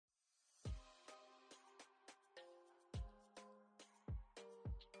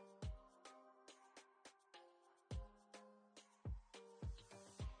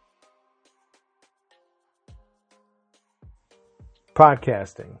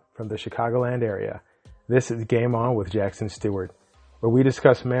Podcasting from the Chicagoland area, this is Game On with Jackson Stewart, where we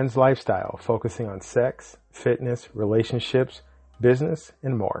discuss men's lifestyle, focusing on sex, fitness, relationships, business,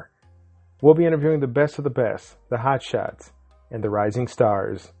 and more. We'll be interviewing the best of the best, the hot shots, and the rising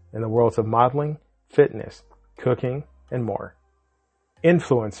stars in the worlds of modeling, fitness, cooking, and more.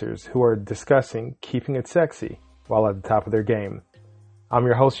 Influencers who are discussing keeping it sexy while at the top of their game. I'm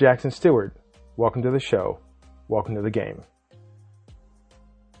your host, Jackson Stewart. Welcome to the show. Welcome to the game.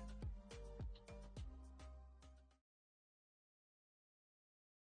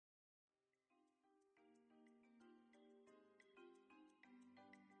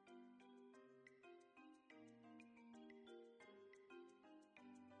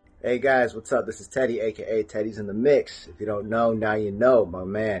 Hey guys, what's up? This is Teddy, aka Teddy's in the Mix. If you don't know, now you know, my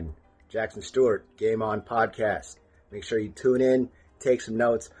man, Jackson Stewart, Game On Podcast. Make sure you tune in, take some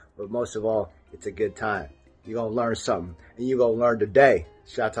notes, but most of all, it's a good time. You're going to learn something, and you're going to learn today.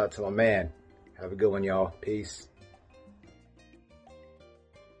 Shout out to my man. Have a good one, y'all. Peace.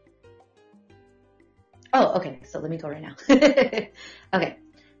 Oh, okay. So let me go right now. Okay.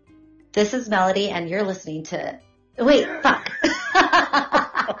 This is Melody, and you're listening to... Wait, fuck.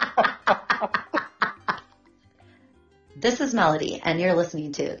 This is Melody, and you're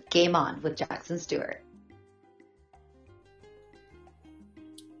listening to Game On with Jackson Stewart.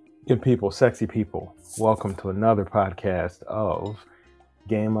 Good people, sexy people, welcome to another podcast of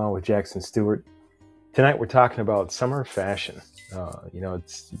Game On with Jackson Stewart. Tonight we're talking about summer fashion.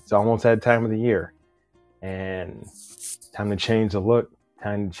 It's almost that time of the year, and time to change the look,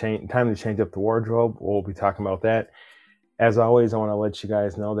 time to change up the wardrobe. We'll be talking about that. As always, I want to let you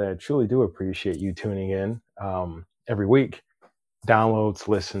guys know that I truly do appreciate you tuning in every week. Downloads,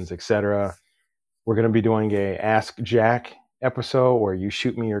 listens, etc. We're going to be doing a Ask Jack episode where you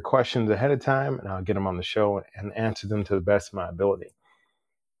shoot me your questions ahead of time and I'll get them on the show and answer them to the best of my ability.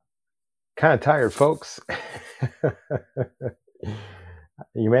 Kind of tired, folks.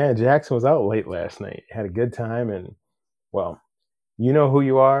 Man, Jackson was out late last night. Had a good time, and well, you know who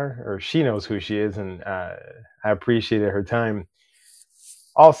you are, or she knows who she is, and I appreciated her time.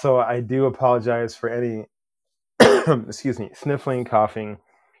 Also, I do apologize for any, sniffling, coughing.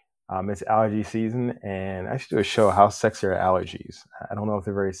 It's allergy season, and I should do a show, How Sexy Are Allergies? I don't know if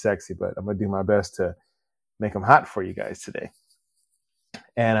they're very sexy, but I'm going to do my best to make them hot for you guys today.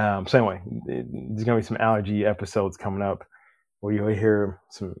 And so anyway, there's going to be some allergy episodes coming up where you'll hear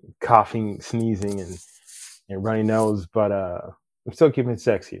some coughing, sneezing, and runny nose, but I'm still keeping it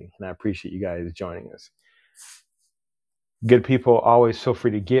sexy, and I appreciate you guys joining us. Good people, always feel free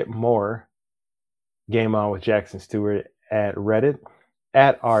to get more Game On with Jackson Stewart at Reddit,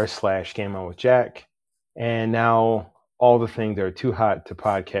 at r/Game On with Jack. And now all the things that are too hot to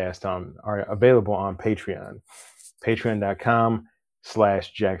podcast on are available on Patreon,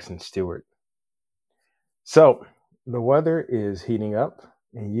 patreon.com/Jackson Stewart. So the weather is heating up,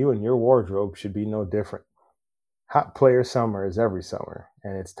 and you and your wardrobe should be no different. Hot player summer is every summer,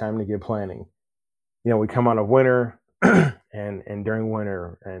 and it's time to get planning. You know, we come out of winter, and during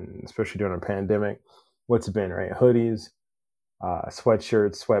winter, and especially during a pandemic, what's it been, right? Hoodies,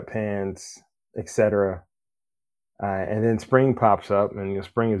 sweatshirts, sweatpants, etc. And then spring pops up, and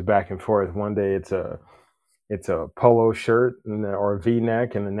spring is back and forth. One day it's a polo shirt or a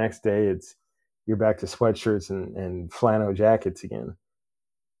V-neck, and the next day you're back to sweatshirts and flannel jackets again.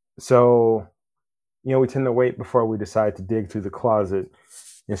 So, we tend to wait before we decide to dig through the closet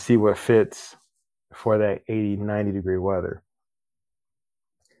and see what fits for that 80, 90 degree weather.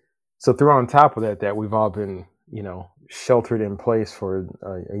 So throw on top of that we've all been, sheltered in place for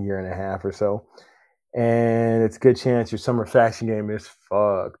a year and a half or so. And it's a good chance your summer fashion game is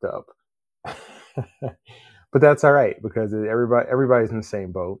fucked up. But that's all right, because everybody's in the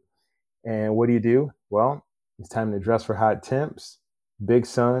same boat. And what do? Well, it's time to dress for hot temps, big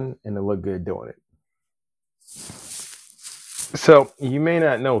sun, and to look good doing it. So you may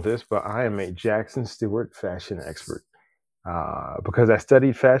not know this, but I am a Jackson Stewart fashion expert. Because I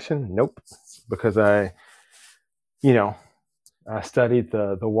studied fashion? Nope. Because I studied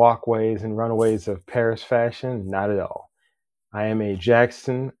the walkways and runways of Paris fashion? Not at all. I am a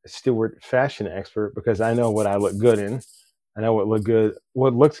Jackson Stewart fashion expert because I know what I look good in. I know what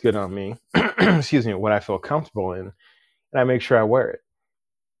looks good on me. What I feel comfortable in, and I make sure I wear it.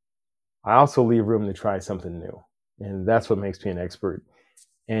 I also leave room to try something new, and that's what makes me an expert.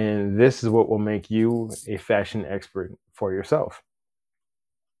 And this is what will make you a fashion expert for yourself.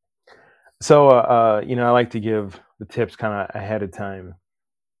 So, I like to give the tips kind of ahead of time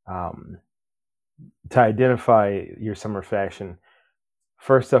to identify your summer fashion.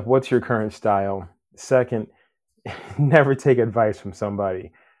 First up, what's your current style? Second, Never take advice from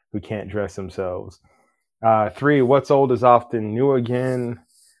somebody who can't dress themselves. 3, what's old is often new again.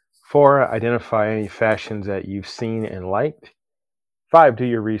 4, identify any fashions that you've seen and liked. 5, do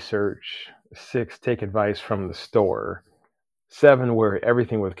your research. 6, take advice from the store. 7, wear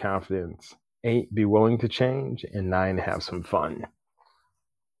everything with confidence. 8, be willing to change. And 9, have some fun.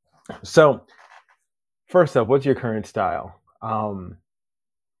 So, first up, what's your current style?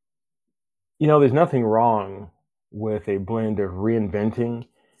 There's nothing wrong with a blend of reinventing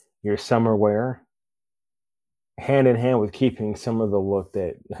your summer wear hand in hand with keeping some of the look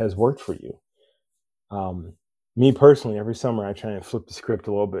that has worked for you. Me personally, every summer I try and flip the script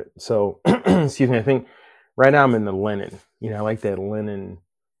a little bit. So, excuse me, I think right now I'm in the linen. I like that linen,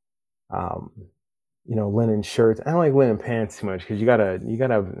 linen shirts. I don't like linen pants too much because you gotta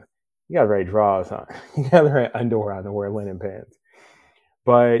the right drawers on. You gotta the right underwear on to wear linen pants.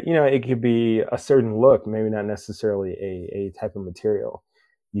 But it could be a certain look, maybe not necessarily a type of material.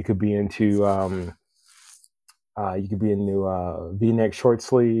 You could be into V-neck short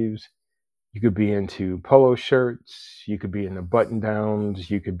sleeves. You could be into polo shirts. You could be into button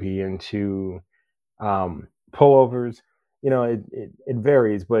downs. You could be into pullovers. It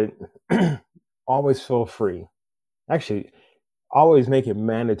varies, but always feel free. Actually, always make it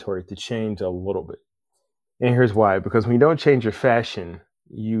mandatory to change a little bit. And here's why: because when you don't change your fashion,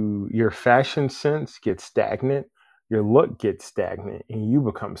 your fashion sense gets stagnant, your look gets stagnant, and you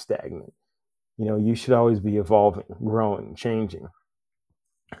become stagnant. You should always be evolving, growing, changing.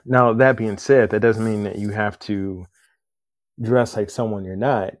 Now, that being said, that doesn't mean that you have to dress like someone you're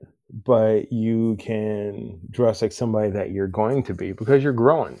not, but you can dress like somebody that you're going to be because you're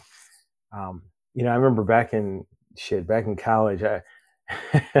growing. I remember back in college, I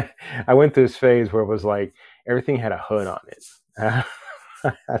I went through this phase where it was like everything had a hood on it.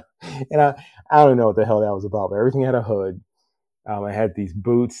 And I don't know what the hell that was about, but everything had a hood. I had these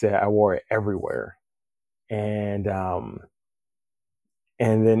boots that I wore everywhere. And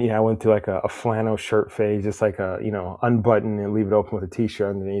then, I went through like a flannel shirt phase, just like unbutton and leave it open with a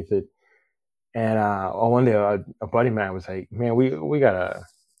t-shirt underneath it. And one day a buddy of mine was like, man, we gotta,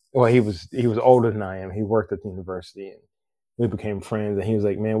 well, he was older than I am. He worked at the university and we became friends. And he was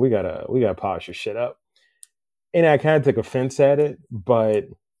like, man, we gotta polish your shit up. And I kind of took offense at it, but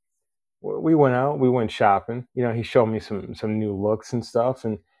we went out, we went shopping. He showed me some new looks and stuff,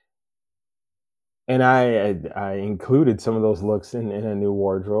 and I included some of those looks in a new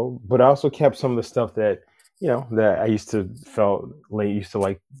wardrobe, but I also kept some of the stuff that that I used to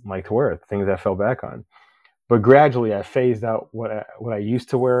like to wear, things I fell back on. But gradually, I phased out what I used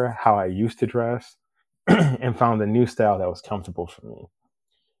to wear, how I used to dress, and found a new style that was comfortable for me.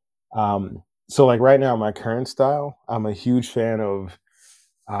 So like right now, my current style, I'm a huge fan of,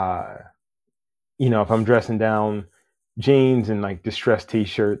 if I'm dressing down, jeans and like distressed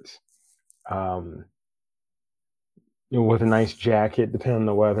t-shirts, with a nice jacket, depending on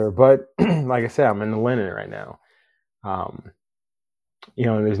the weather. But like I said, I'm in the linen right now.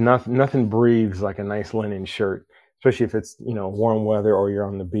 There's nothing breathes like a nice linen shirt, especially if it's warm weather or you're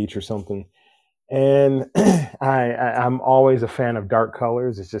on the beach or something. And I'm always a fan of dark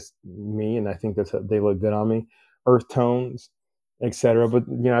colors. It's just me, and I think they look good on me. Earth tones, etc. But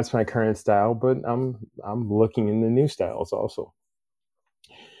that's my current style. But I'm looking into new styles also.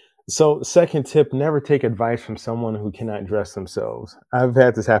 So, second tip: never take advice from someone who cannot dress themselves. I've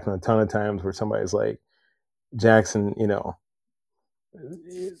had this happen a ton of times where somebody's like, Jackson,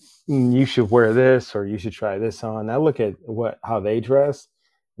 you should wear this or you should try this on. I look at how they dress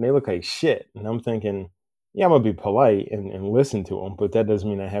and they look like shit. And I'm thinking, yeah, I'm going to be polite and listen to them, but that doesn't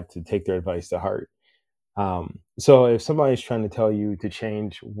mean I have to take their advice to heart. So if somebody's trying to tell you to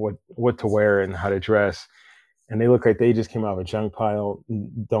change what to wear and how to dress, and they look like they just came out of a junk pile,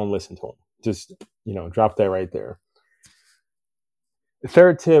 don't listen to them. Just, drop that right there. The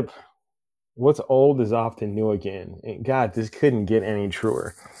third tip: what's old is often new again. And God, this couldn't get any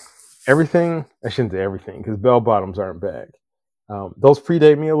truer. Everything, I shouldn't say everything, because bell bottoms aren't back. Those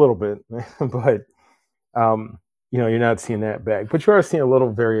predate me a little bit, but you're not seeing that back. But you are seeing a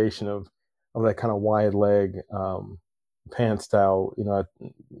little variation of that kind of wide leg pant style,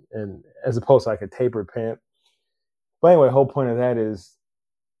 and as opposed to like a tapered pant. But anyway, the whole point of that is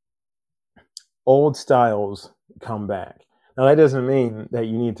old styles come back. Now that doesn't mean that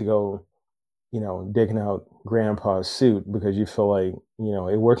you need to go, digging out grandpa's suit because you feel like,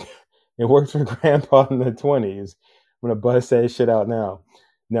 it worked for grandpa in the 20s. I'm going to bust that shit out now.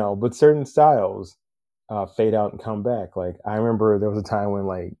 No, but certain styles fade out and come back. Like I remember there was a time when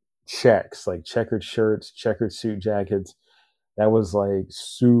like checkered shirts, checkered suit jackets That was like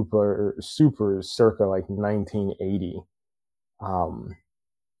super, super circa like 1980.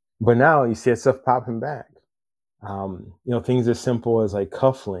 But now you see that stuff popping back. Things as simple as like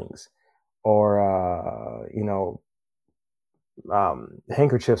cufflinks or,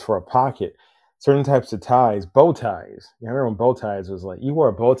 handkerchiefs for a pocket, certain types of ties, bow ties. I remember when bow ties was like, you wore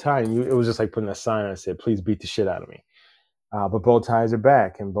a bow tie and it was just like putting a sign that said, please beat the shit out of me. But bow ties are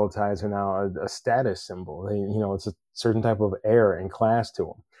back, and bow ties are now a status symbol. It's a certain type of air and class to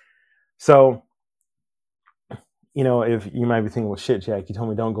them. So, if you might be thinking, well, shit, Jack, you told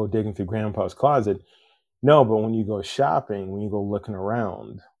me don't go digging through grandpa's closet. No, but when you go shopping, when you go looking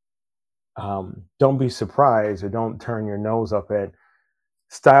around, don't be surprised or don't turn your nose up at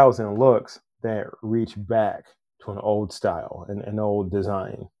styles and looks that reach back to an old style and an old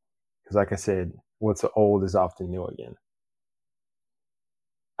design. Because like I said, what's old is often new again.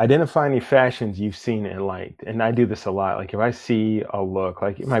 Identify any fashions you've seen and liked. And I do this a lot. Like if I see a look,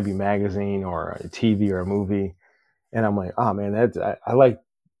 like it might be magazine or a TV or a movie, and I'm like, oh man, I like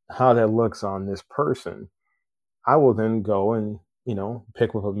how that looks on this person. I will then go and,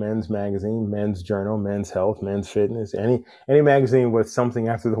 pick up a men's magazine, men's journal, men's health, men's fitness, any magazine with something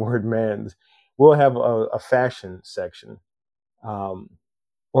after the word men's. We'll have a fashion section. Or,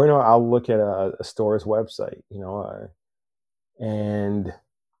 I'll look at a store's website, and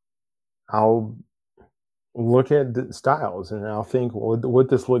I'll look at the styles and I'll think, would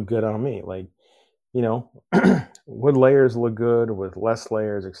this look good on me? Like, would layers look good with less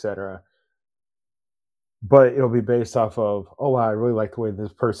layers, etc. But it'll be based off of, oh, wow, I really like the way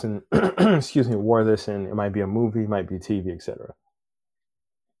this person, wore this, and it might be a movie, it might be TV, etc.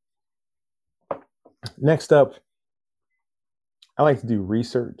 Next up, I like to do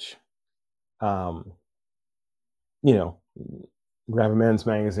research. Grab a men's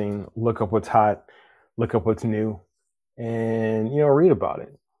magazine, look up what's hot, look up what's new, and, read about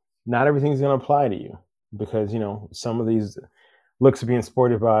it. Not everything's going to apply to you because, some of these looks are being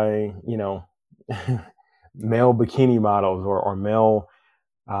sported by, male bikini models or male,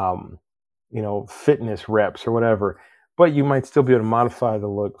 fitness reps or whatever. But you might still be able to modify the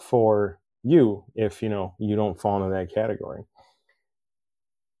look for you if, you don't fall into that category.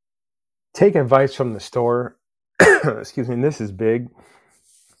 Take advice from the store. Excuse me. And this is big.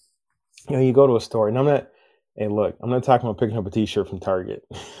 You go to a store, and I'm not talking about picking up a t-shirt from Target.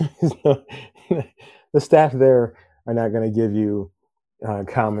 The staff there are not going to give you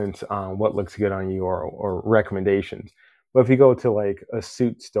comments on what looks good on you or recommendations. But if you go to like a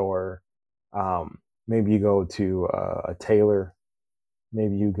suit store, maybe you go to a tailor,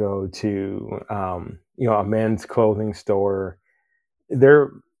 maybe you go to a men's clothing store,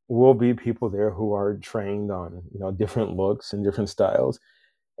 there will be people there who are trained on different looks and different styles.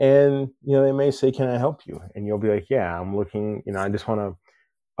 And, they may say, can I help you? And you'll be like, yeah, I'm looking, I just want to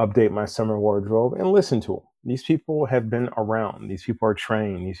update my summer wardrobe, and listen to them. These people have been around. These people are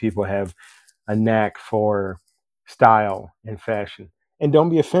trained. These people have a knack for style and fashion. And don't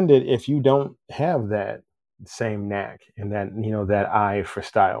be offended if you don't have that same knack and that, that eye for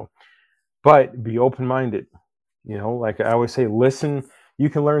style. But be open-minded. Like I always say, listen. You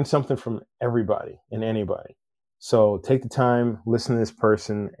can learn something from everybody and anybody. So take the time, listen to this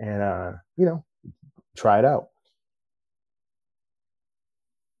person, and, try it out.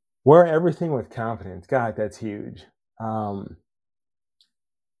 Wear everything with confidence. God, that's huge. I've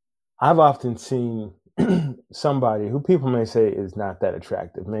often seen somebody who people may say is not that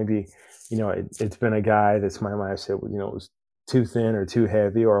attractive. Maybe, it's been a guy that's might have said, was too thin or too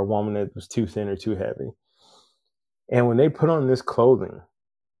heavy, or a woman that was too thin or too heavy. And when they put on this clothing,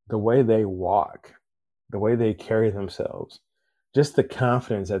 the way they walk, the way they carry themselves, just the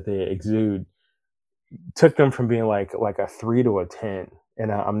confidence that they exude took them from being like a 3 to a 10.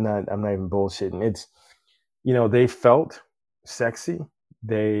 And I'm not even bullshitting. It's, they felt sexy.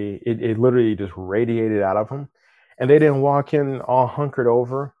 It literally just radiated out of them, and they didn't walk in all hunkered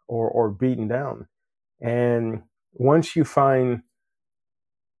over or beaten down. And once you find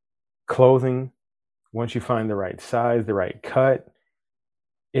clothing, once you find the right size, the right cut,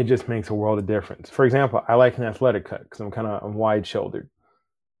 it just makes a world of difference. For example, I like an athletic cut because I'm wide shouldered,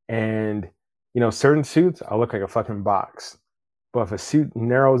 and certain suits I look like a fucking box. But if a suit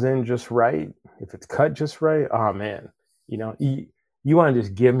narrows in just right, if it's cut just right, oh man, you want to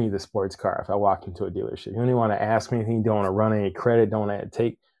just give me the sports car if I walk into a dealership. You don't even want to ask me anything. You don't want to run any credit. Don't want to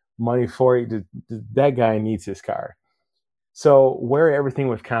take money for it. That guy needs this car. So wear everything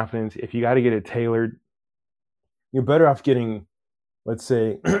with confidence. If you got to get it tailored, you're better off getting, let's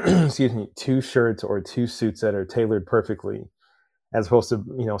say, 2 shirts or 2 suits that are tailored perfectly, as opposed to,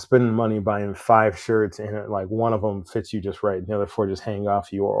 spending money buying 5 shirts and like one of them fits you just right, and the other 4 just hang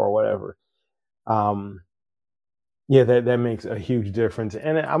off you or whatever. Yeah, that makes a huge difference.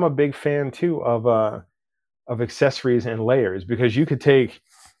 And I'm a big fan too of accessories and layers, because you could take,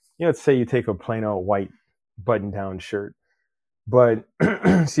 let's say you take a plain old white button down shirt, but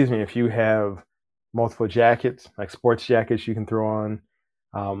excuse me, if you have multiple jackets, like sports jackets you can throw on.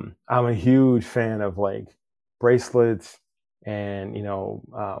 I'm a huge fan of like bracelets and,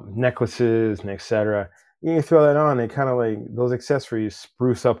 necklaces and etc. You can throw that on, and kind of like those accessories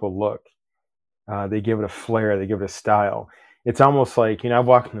spruce up a look. They give it a flair, they give it a style. It's almost like, I've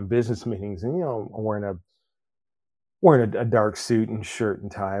walked into business meetings and, I'm wearing a dark suit and shirt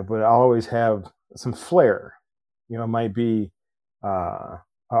and tie, but I'll always have some flair. It might be a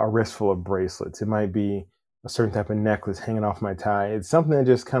wristful of bracelets. It might be a certain type of necklace hanging off my tie. It's something that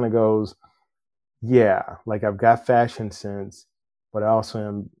just kind of goes, yeah, like I've got fashion sense, but I also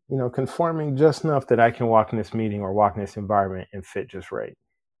am, conforming just enough that I can walk in this meeting or walk in this environment and fit just right.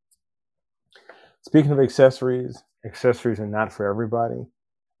 Speaking of accessories are not for everybody,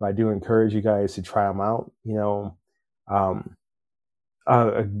 but I do encourage you guys to try them out.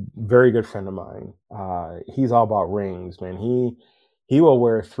 A very good friend of mine, he's all about rings, man. He will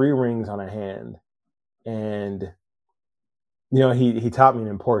wear 3 rings on a hand, and he taught me an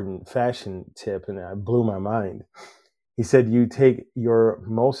important fashion tip, and it blew my mind. He said, you take your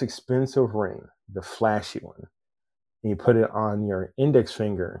most expensive ring, the flashy one, and you put it on your index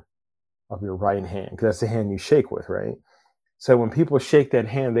finger of your right hand, because that's the hand you shake with, right? So when people shake that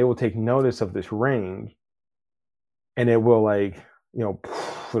hand, they will take notice of this ring, and it will like,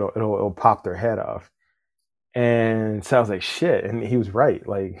 it'll pop their head off. And so I was like, shit. And he was right.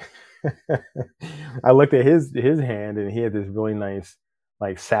 Like, I looked at his hand, and he had this really nice,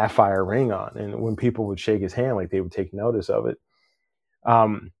 like, sapphire ring on. And when people would shake his hand, like, they would take notice of it.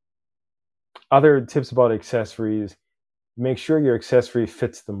 Other tips about accessories: make sure your accessory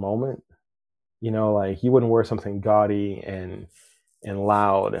fits the moment. Like, you wouldn't wear something gaudy and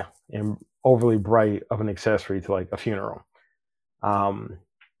loud and overly bright of an accessory to like a funeral.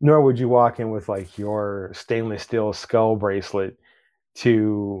 Nor would you walk in with like your stainless steel skull bracelet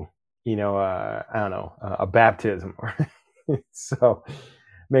to, I don't know, a baptism. So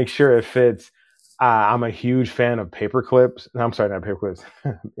make sure it fits. I'm a huge fan of paper clips. No, I'm sorry, not paper clips.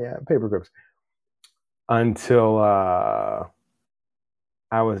 Yeah, paper clips. Until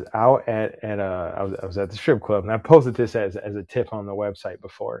I was out I was at the strip club, and I posted this as a tip on the website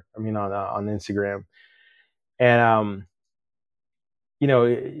before. I mean, on Instagram, and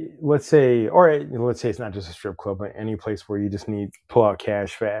let's say it's not just a strip club, but any place where you just need to pull out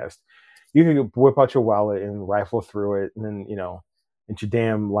cash fast. You can whip out your wallet and rifle through it, and then it's your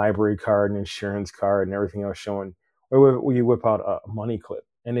damn library card and insurance card and everything else showing. Or you whip out a money clip,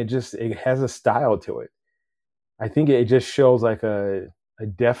 and it has a style to it. I think it just shows like a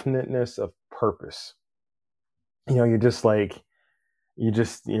definiteness of purpose. You're just like,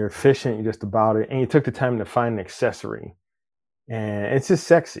 you're efficient, you're just about it, and you took the time to find an accessory, and it's just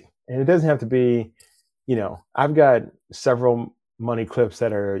sexy. And it doesn't have to be, I've got several money clips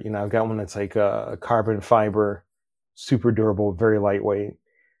that are, I've got one that's like a carbon fiber, super durable, very lightweight.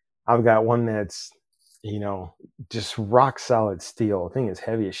 I've got one that's, just rock solid steel. The thing is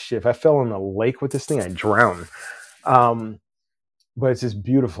heavy as shit. If I fell in the lake with this thing, I'd drown. But it's this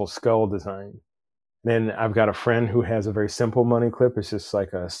beautiful skull design. Then I've got a friend who has a very simple money clip. It's just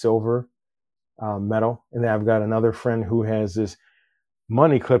like a silver metal. And then I've got another friend who has this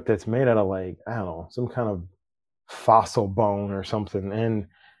money clip that's made out of like, I don't know, some kind of fossil bone or something. And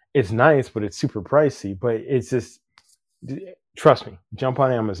it's nice, but it's super pricey. But it's just, trust me, jump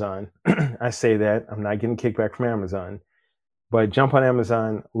on Amazon. I say that, I'm not getting kickback from Amazon, but jump on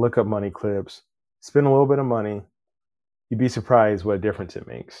Amazon, look up money clips, spend a little bit of money. You'd be surprised what a difference it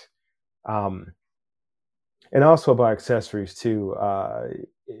makes. And also about accessories too,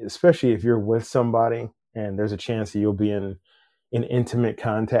 especially if you're with somebody and there's a chance that you'll be in intimate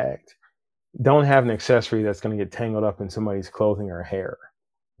contact. Don't have an accessory that's going to get tangled up in somebody's clothing or hair,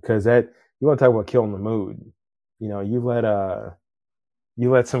 because you want to talk about killing the mood. You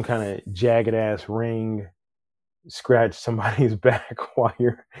let some kind of jagged ass ring scratch somebody's back while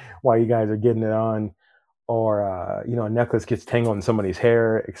you guys are getting it on, or a necklace gets tangled in somebody's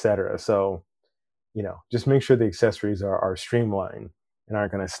hair, etc. So, just make sure the accessories are streamlined and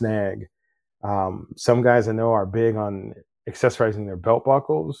aren't going to snag. Some guys I know are big on accessorizing their belt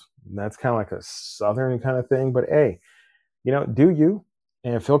buckles. And that's kind of like a Southern kind of thing, but hey, do you,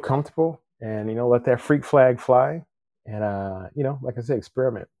 and feel comfortable, and, let that freak flag fly. And, like I said,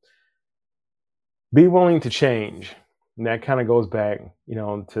 experiment. Be willing to change. And that kind of goes back,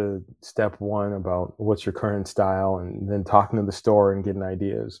 to step one about what's your current style, and then talking to the store and getting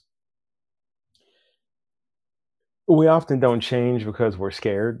ideas. We often don't change because we're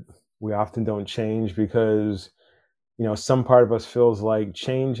scared. We often don't change because, some part of us feels like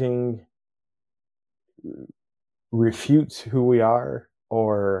changing refutes who we are,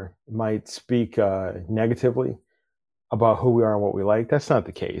 or might speak negatively about who we are and what we like. That's not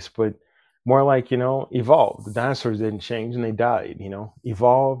the case, but more like, evolve. The dinosaurs didn't change and they died,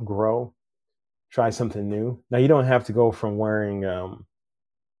 evolve, grow, try something new. Now, you don't have to go from wearing,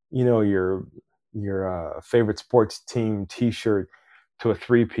 your favorite sports team T-shirt to a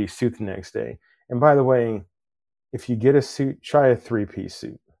three-piece suit the next day. And by the way, if you get a suit, try a three-piece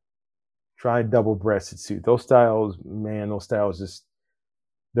suit. Try a double-breasted suit. Those styles, just,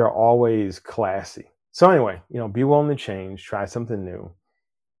 they're always classy. So anyway, be willing to change, try something new.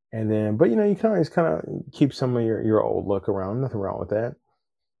 And then, but you can always kind of keep some of your old look around. Nothing wrong with that.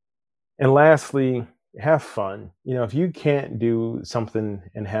 And lastly, have fun. If you can't do something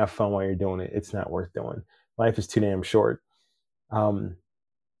and have fun while you're doing it, it's not worth doing. Life is too damn short.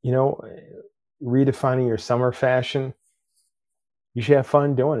 Redefining your summer fashion, you should have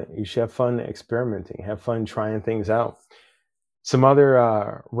fun doing it. You should have fun experimenting, have fun trying things out. Some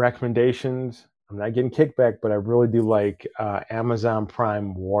other recommendations. I'm not getting kickback, but I really do like Amazon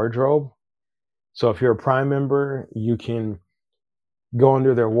Prime Wardrobe. So if you're a Prime member, you can go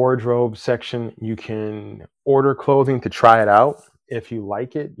under their wardrobe section. You can order clothing to try it out. If you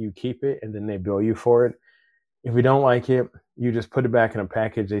like it, you keep it, and then they bill you for it. If you don't like it, you just put it back in a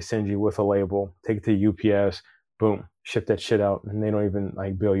package they send you with a label. Take it to UPS, boom, ship that shit out, and they don't even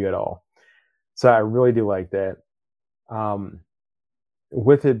bill you at all. So I really do like that.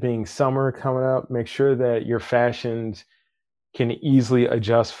 With it being summer coming up, make sure that your fashions can easily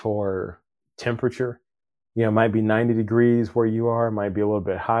adjust for temperature. It might be 90 degrees where you are, it might be a little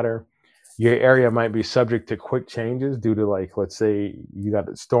bit hotter. Your area might be subject to quick changes due to, let's say you got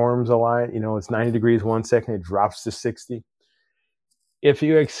the storms a lot. It's 90 degrees 1 second, it drops to 60. If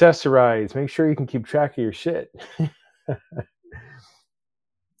you accessorize, make sure you can keep track of your shit.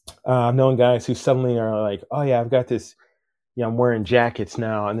 I've known guys who suddenly are like, oh yeah, I've got this, I'm wearing jackets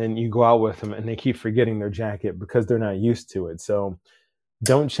now. And then you go out with them and they keep forgetting their jacket because they're not used to it. So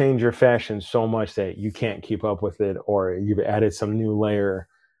don't change your fashion so much that you can't keep up with it, or you've added some new layer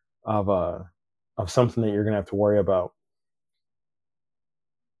of something that you're going to have to worry about.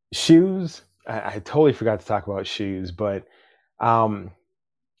 Shoes. I totally forgot to talk about shoes, but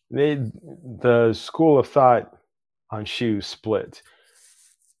the school of thought on shoes split.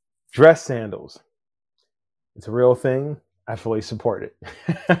 Dress sandals. It's a real thing. I fully support it.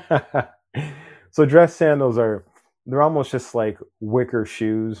 So dress sandals they're almost just like wicker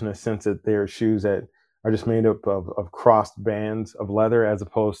shoes, in a sense that they're shoes that are just made up of crossed bands of leather, as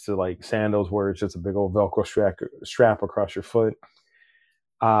opposed to sandals where it's just a big old Velcro strap across your foot.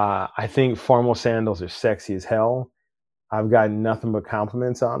 I think formal sandals are sexy as hell. I've got nothing but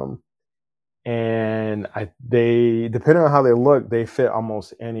compliments on them. And they, depending on how they look, they fit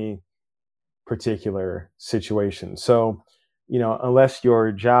almost any particular situation. So, unless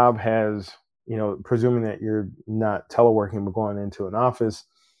your job has, presuming that you're not teleworking but going into an office,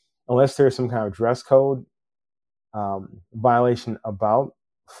 unless there's some kind of dress code violation about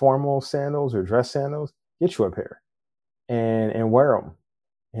formal sandals or dress sandals, get you a pair and wear them.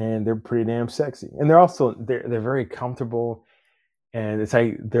 And they're pretty damn sexy. And they're very comfortable. And it's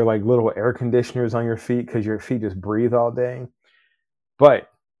like they're like little air conditioners on your feet, because your feet just breathe all day. But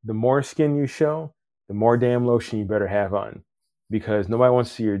the more skin you show, the more damn lotion you better have on, because nobody wants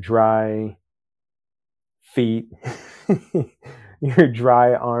to see your dry feet, your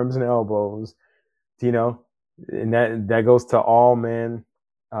dry arms and elbows, and that goes to all men.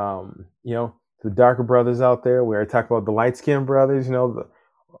 The darker brothers out there, we are talking about the light-skinned brothers,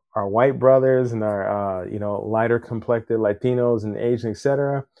 our white brothers and our, lighter complected Latinos and Asian,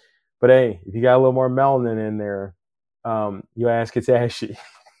 etc. But hey, if you got a little more melanin in there, your ass gets ashy.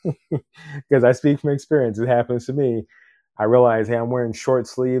 Because I speak from experience. It happens to me. I realize, hey, I'm wearing short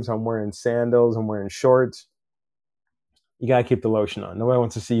sleeves, I'm wearing sandals, I'm wearing shorts. You got to keep the lotion on. Nobody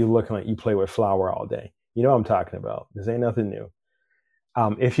wants to see you looking like you play with flour all day. You know what I'm talking about. This ain't nothing new.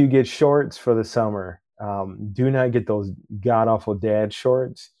 If you get shorts for the summer, do not get those god-awful dad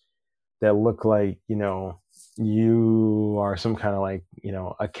shorts that look like, you are some kind of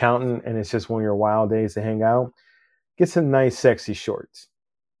accountant and it's just one of your wild days to hang out. Get some nice, sexy shorts.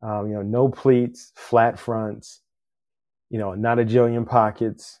 No pleats, flat fronts, not a jillion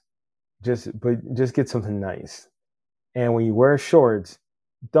pockets. Just get something nice. And when you wear shorts,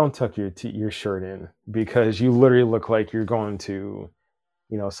 don't tuck your shirt in, because you literally look like you're going to,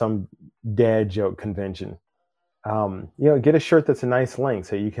 some dad joke convention. Get a shirt that's a nice length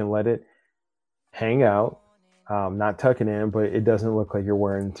so you can let it hang out, not tuck it in, but it doesn't look like you're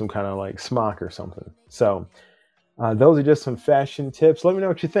wearing some kind of like smock or something. So those are just some fashion tips. Let me know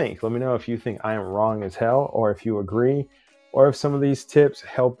what you think. Let me know if you think I am wrong as hell, or if you agree, or if some of these tips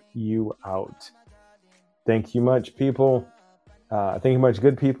help you out. Thank you much, people. Thank you much,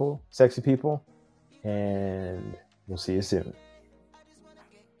 good people, sexy people, and we'll see you soon.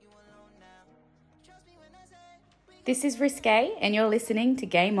 This is Risque, and you're listening to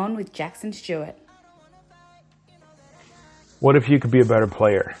Game On with Jackson Stewart. What if you could be a better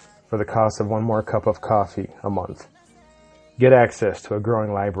player for the cost of one more cup of coffee a month? Get access to a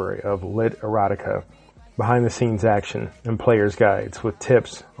growing library of lit erotica, behind-the-scenes action, and player's guides with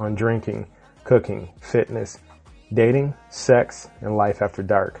tips on drinking, cooking, fitness, dating, sex, and life after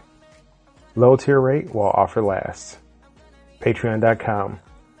dark. Low tier rate while offer lasts. Patreon.com.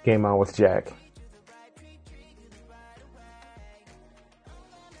 Game On with Jack.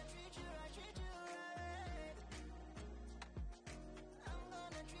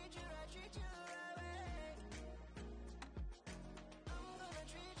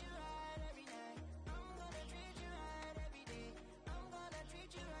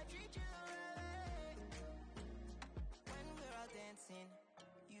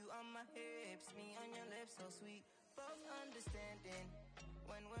 You on my hips, me on your lips, so sweet. Both understanding.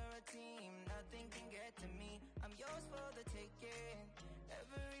 When we're a team, nothing can get to me. I'm yours for the taking.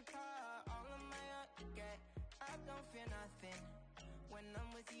 Every part, all of my heart to get. I don't fear nothing when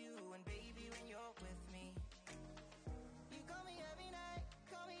I'm with you, and baby, when you're with me. You call me every night,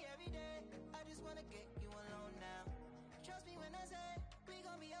 call me every day. I just wanna get